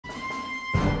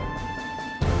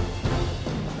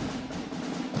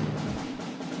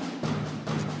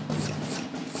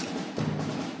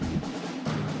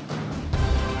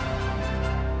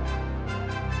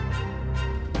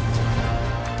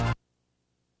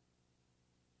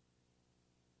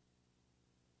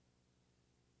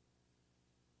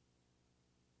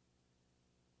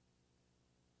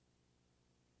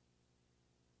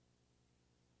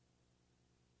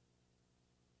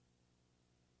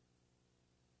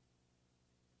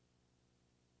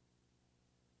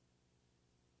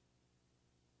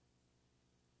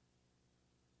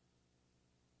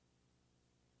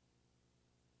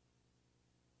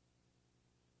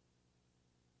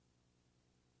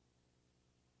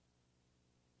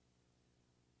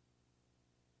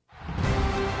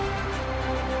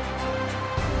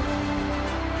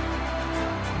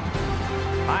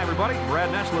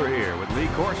Nessler here with Lee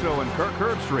Corso and Kirk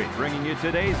Herbstreit, bringing you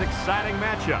today's exciting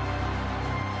matchup.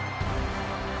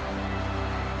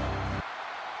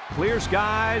 Clear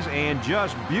skies and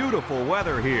just beautiful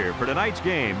weather here for tonight's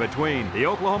game between the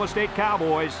Oklahoma State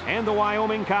Cowboys and the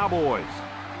Wyoming Cowboys.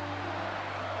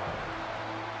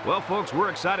 Well, folks, we're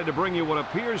excited to bring you what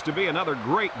appears to be another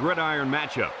great gridiron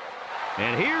matchup.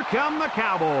 And here come the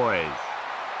Cowboys.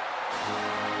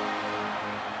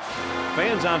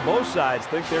 Fans on both sides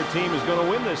think their team is going to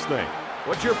win this thing.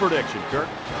 What's your prediction, Kirk?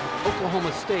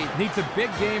 Oklahoma State needs a big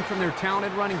game from their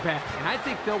talented running back, and I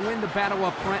think they'll win the battle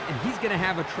up front, and he's going to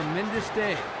have a tremendous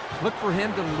day. Look for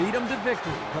him to lead them to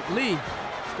victory, but Lee,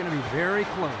 it's going to be very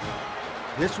close.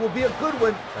 This will be a good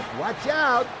one, but watch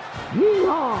out.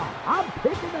 Yeehaw! I'm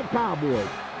picking the Cowboys.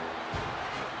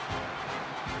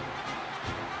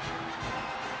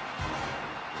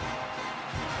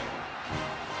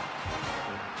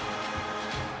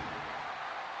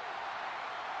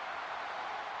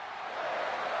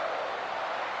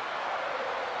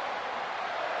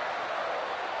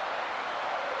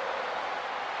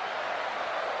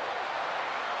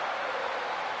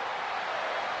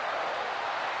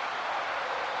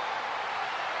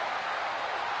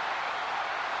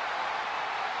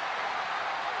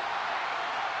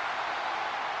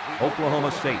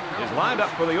 Oklahoma State is lined up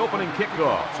for the opening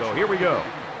kickoff, so here we go.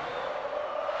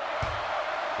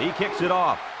 He kicks it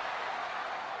off.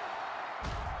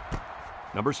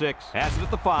 Number 6 has it at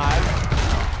the 5.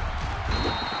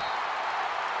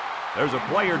 There's a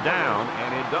player down,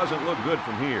 and it doesn't look good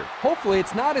from here. Hopefully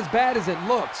it's not as bad as it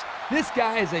looks. This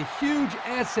guy is a huge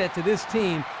asset to this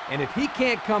team, and if he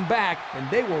can't come back, then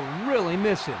they will really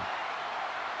miss him.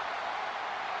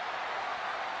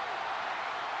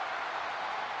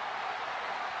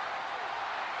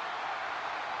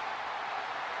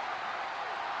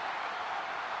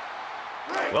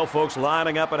 Well, folks,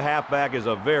 lining up at halfback is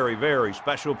a very, very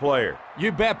special player.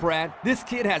 You bet, Brad. This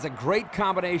kid has a great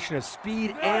combination of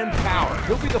speed and power.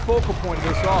 He'll be the focal point of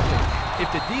this offense. If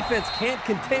the defense can't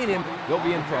contain him, they'll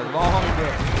be in for a long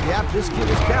day. Yeah, this kid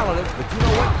is talented, but you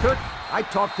know what, Kirk? I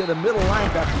talked to the middle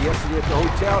linebacker yesterday at the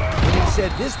hotel, and he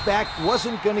said this back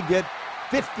wasn't going to get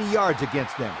 50 yards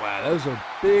against them. Wow, those are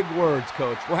big words,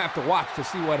 Coach. We'll have to watch to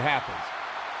see what happens.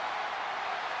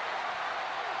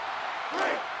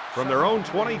 From their own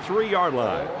 23-yard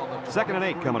line. 2nd and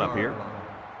 8 coming up here.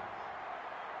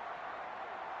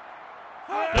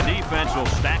 The defense will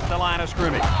stack the line of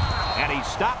scrimmage. And he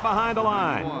stopped behind the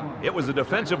line. It was the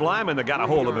defensive lineman that got a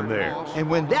hold of him there. And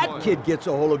when that kid gets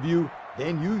a hold of you,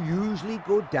 then you usually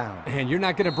go down. And you're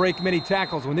not going to break many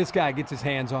tackles when this guy gets his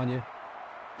hands on you.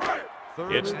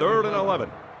 It's 3rd and 11.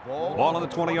 Ball on the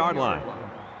 20-yard line.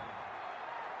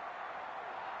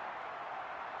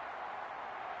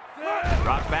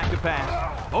 Drops back to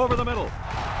pass. Over the middle.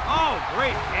 Oh,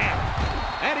 great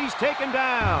catch. And he's taken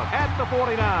down at the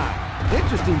 49.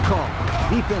 Interesting call.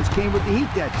 Defense came with the heat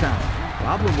that time.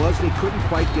 Problem was they couldn't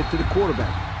quite get to the quarterback.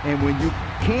 And when you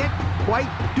can't quite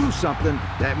do something,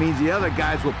 that means the other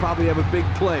guys will probably have a big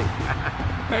play.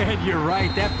 Man, you're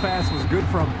right. That pass was good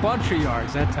for a bunch of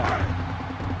yards that time.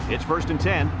 It's 1st and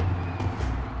 10.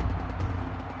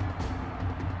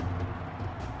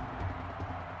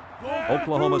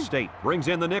 Oklahoma State brings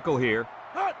in the nickel here.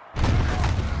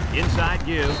 Inside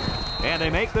give. And they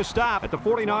make the stop at the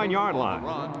 49-yard line.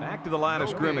 Back to the line of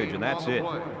scrimmage, and that's it.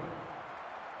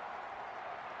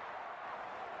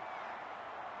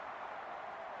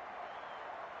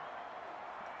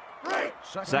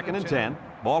 Second and 10.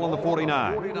 Ball on the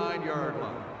 49. 49-yard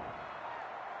line.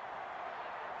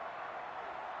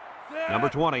 Number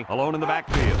 20, alone in the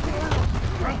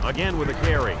backfield. Again with a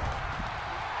carry.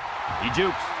 He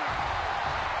jukes.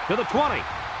 To the 20,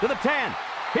 to the 10.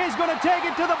 He's going to take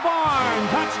it to the barn.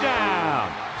 Touchdown.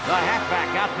 The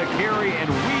halfback got the carry and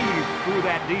weaved through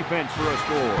that defense for a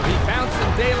score. He found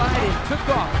some daylight and took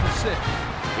off for 6.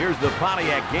 Here's the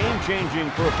Pontiac game-changing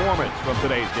performance from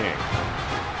today's game.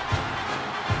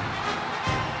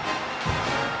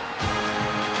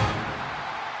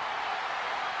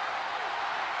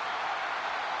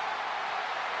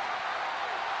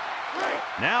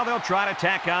 Now they'll try to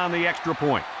tack on the extra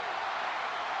point.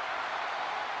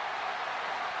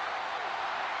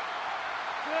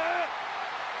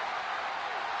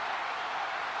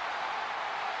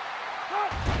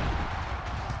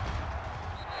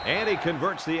 And he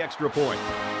converts the extra point.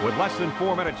 With less than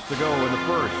 4 minutes to go in the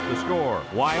first, the score,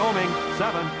 Wyoming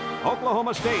 7,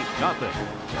 Oklahoma State nothing.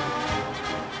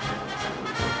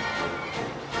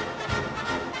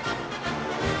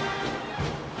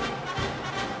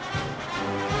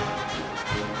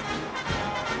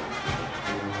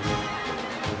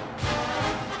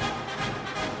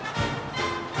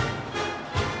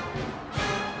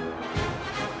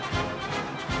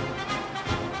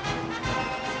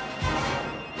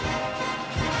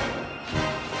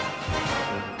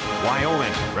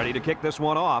 Wyoming ready to kick this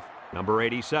one off. Number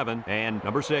 87 and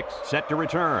number 6 set to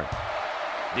return.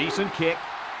 Decent kick.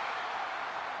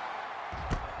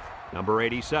 Number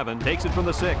 87 takes it from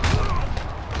the 6.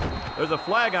 There's a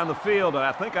flag on the field, and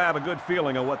I think I have a good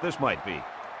feeling of what this might be.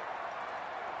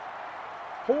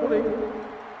 Holding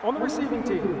on the receiving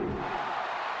team.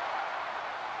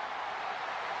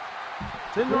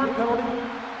 10-yard penalty.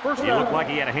 First He down. looked like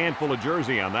he had a handful of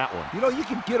jersey on that one. You know, you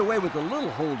can get away with a little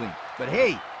holding, but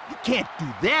hey, you can't do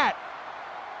that.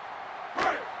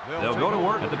 They'll go to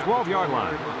work at the 12-yard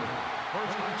line.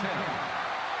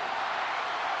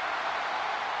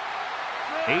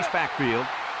 Ace backfield.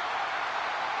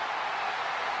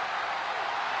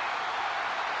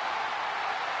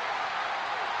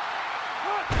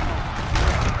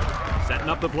 Setting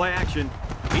up the play action.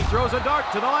 He throws a dart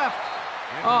to the left.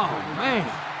 Oh, man.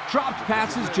 Dropped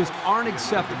passes just aren't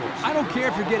acceptable. I don't care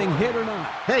if you're getting hit or not.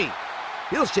 Hey,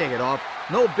 he'll shake it off.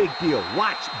 No big deal.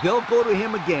 Watch, they'll go to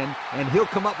him again, and he'll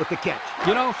come up with the catch.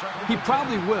 You know, he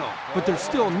probably will, but there's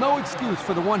still no excuse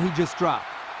for the one he just dropped.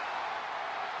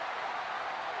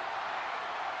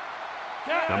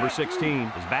 Number 16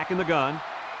 is back in the gun.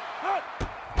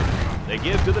 They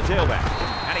give to the tailback,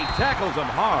 and he tackles him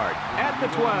hard at the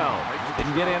 12.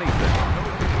 Didn't get anything.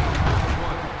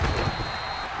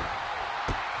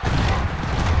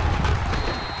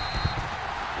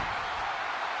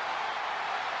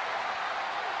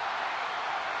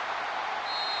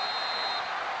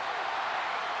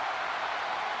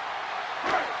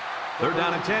 Third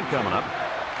down and 10 coming up.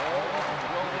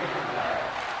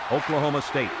 Oklahoma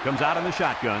State comes out in the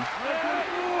shotgun.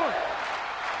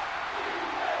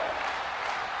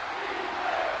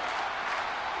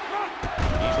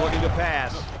 He's looking to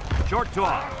pass. Short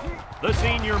toss. The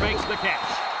senior makes the catch.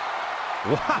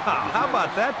 Wow, how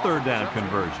about that third down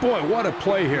conversion? Boy, what a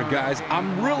play here, guys.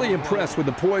 I'm really impressed with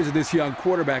the poise of this young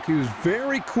quarterback. He was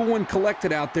very cool and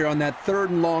collected out there on that 3rd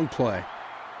and long play.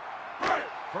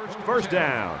 First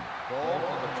down. Ball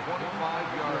on the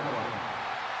 25-yard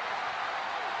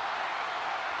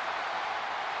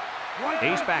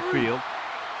line. Ace backfield.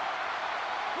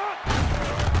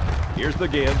 Here's the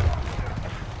give.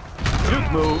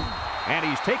 Juke move. And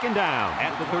he's taken down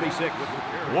at the 36.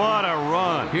 What a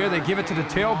run. Here they give it to the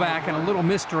tailback and a little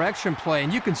misdirection play,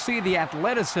 and you can see the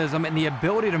athleticism and the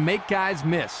ability to make guys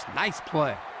miss. Nice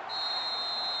play.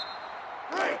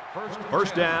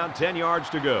 First down, 10 yards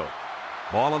to go.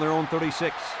 Ball on their own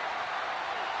 36.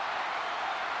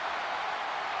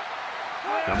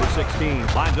 Number 16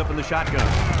 lines up in the shotgun.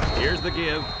 Here's the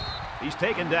give. He's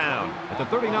taken down at the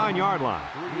 39-yard line.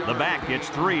 The back gets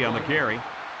 3 on the carry.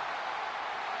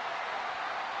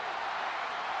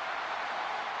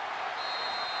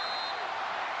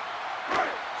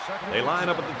 They line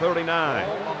up at the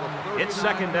 39. It's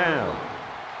second down.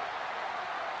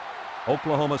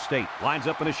 Oklahoma State lines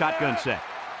up in a shotgun set.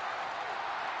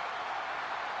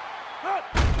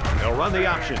 They'll run the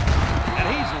option. And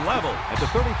he's level at the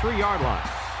 33-yard line.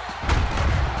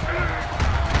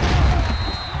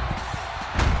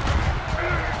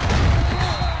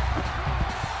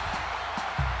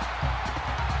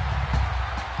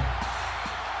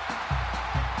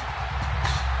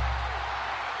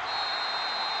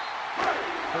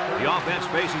 The offense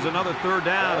faces another third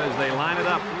down as they line it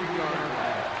up.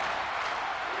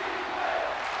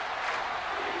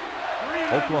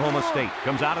 Oklahoma State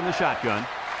comes out in the shotgun.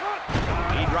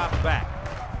 He drops back.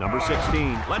 Number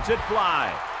 16 lets it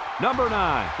fly. Number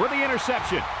 9 for the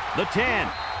interception. The 10.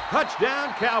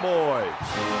 Touchdown, Cowboys.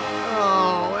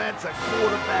 Oh, that's a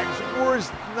quarterback's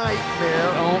worst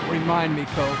nightmare. Don't remind me,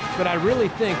 Coach, but I really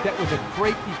think that was a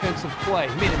great defensive play.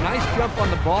 He made a nice jump on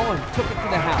the ball and took it to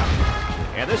the house.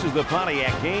 And this is the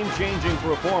Pontiac game-changing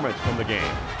performance from the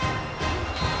game.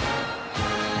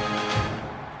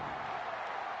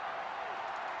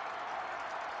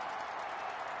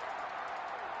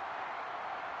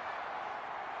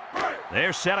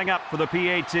 They're setting up for the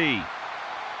PAT.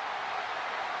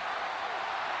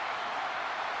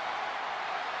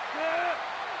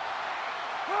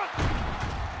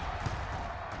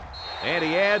 And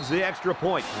he adds the extra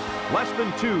point. Less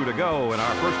than 2 to go in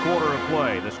our first quarter of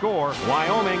play. The score,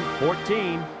 Wyoming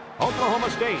 14, Oklahoma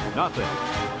State nothing.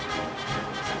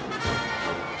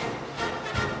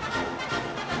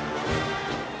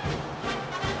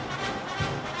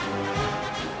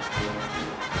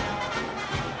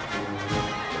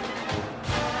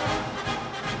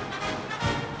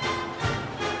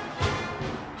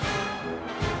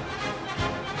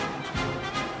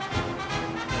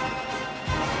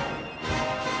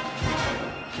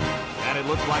 It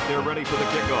looks like they're ready for the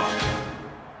kickoff.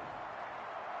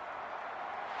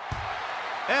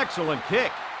 Excellent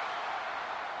kick.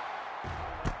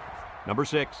 Number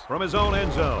 6 from his own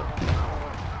end zone.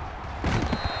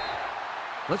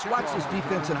 Let's watch this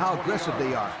defense and how aggressive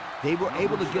they are. They were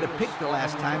able to get a pick the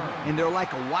last time, and they're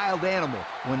like a wild animal.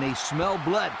 When they smell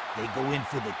blood, they go in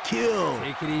for the kill.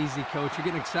 Take it easy, Coach. You're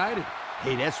getting excited.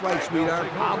 Hey, that's right,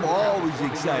 sweetheart. I'm always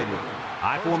excited.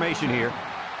 High formation here.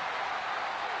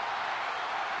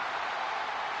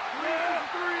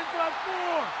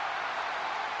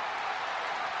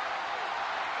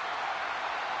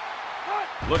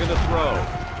 Looking to throw.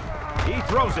 He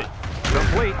throws it.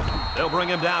 Complete. They'll bring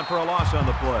him down for a loss on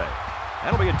the play.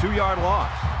 That'll be a 2-yard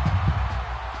loss.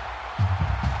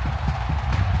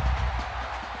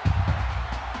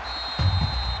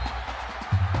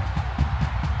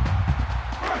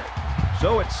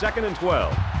 So it's 2nd and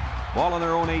 12. Ball on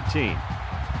their own 18.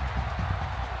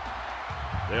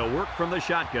 They'll work from the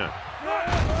shotgun.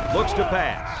 Looks to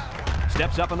pass.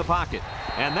 Steps up in the pocket.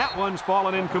 And that one's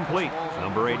fallen incomplete.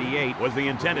 Number 88 was the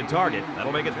intended target.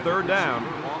 That'll make it 3rd down.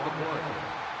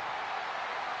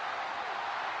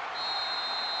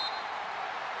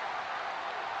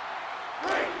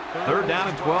 Third down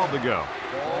and 12 to go.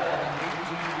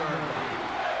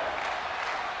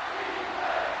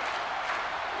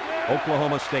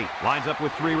 Oklahoma State lines up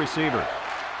with 3 receivers.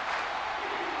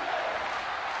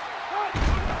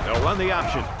 They'll run the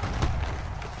option.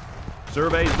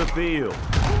 Surveys the field.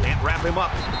 Can't wrap him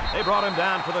up. They brought him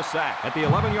down for the sack at the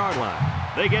 11-yard line.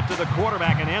 They get to the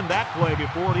quarterback and end that play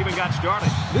before it even got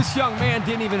started. This young man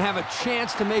didn't even have a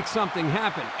chance to make something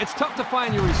happen. It's tough to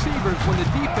find your receivers when the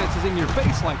defense is in your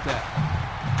face like that.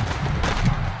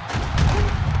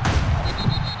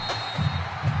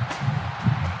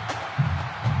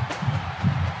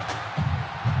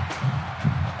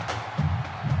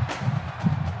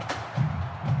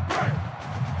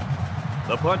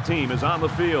 The punt team is on the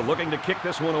field looking to kick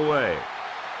this one away.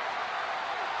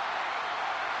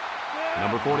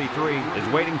 Number 43 is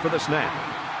waiting for the snap.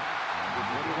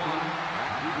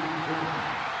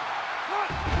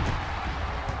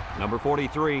 Number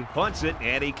 43 punts it,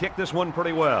 and he kicked this one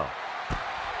pretty well.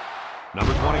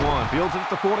 Number 21 fields it at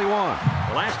the 41.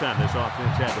 The last time this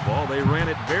offense had the ball, they ran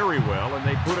it very well, and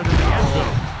they put it in the end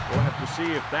zone. We'll have to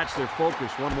see if that's their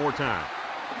focus one more time.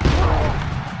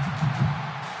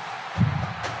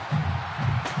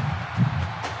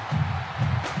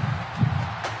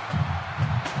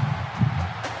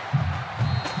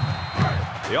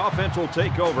 The offense will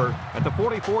take over at the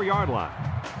 44-yard line.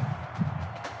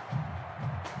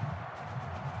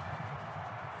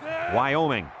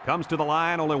 Wyoming comes to the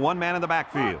line, only one man in the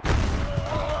backfield.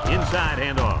 Inside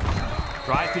handoff.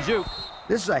 Tries to juke.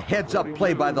 This is a heads-up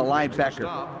play by the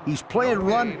linebacker. He's playing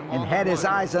run and had his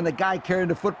eyes on the guy carrying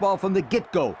the football from the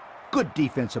get-go. Good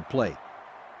defensive play.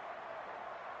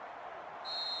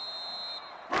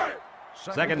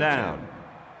 2nd down.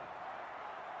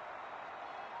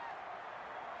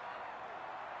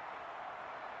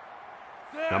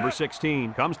 Number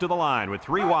 16 comes to the line with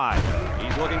 3 wide.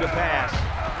 He's looking to pass.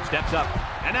 Steps up.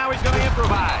 And now he's going to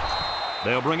improvise.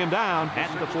 They'll bring him down at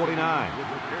the 49.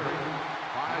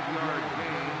 5-yard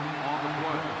gain on the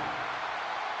play.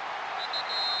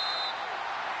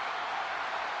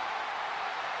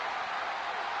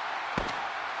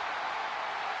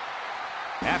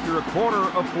 After a quarter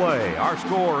of play, our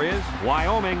score is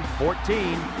Wyoming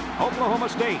 14, Oklahoma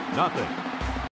State nothing.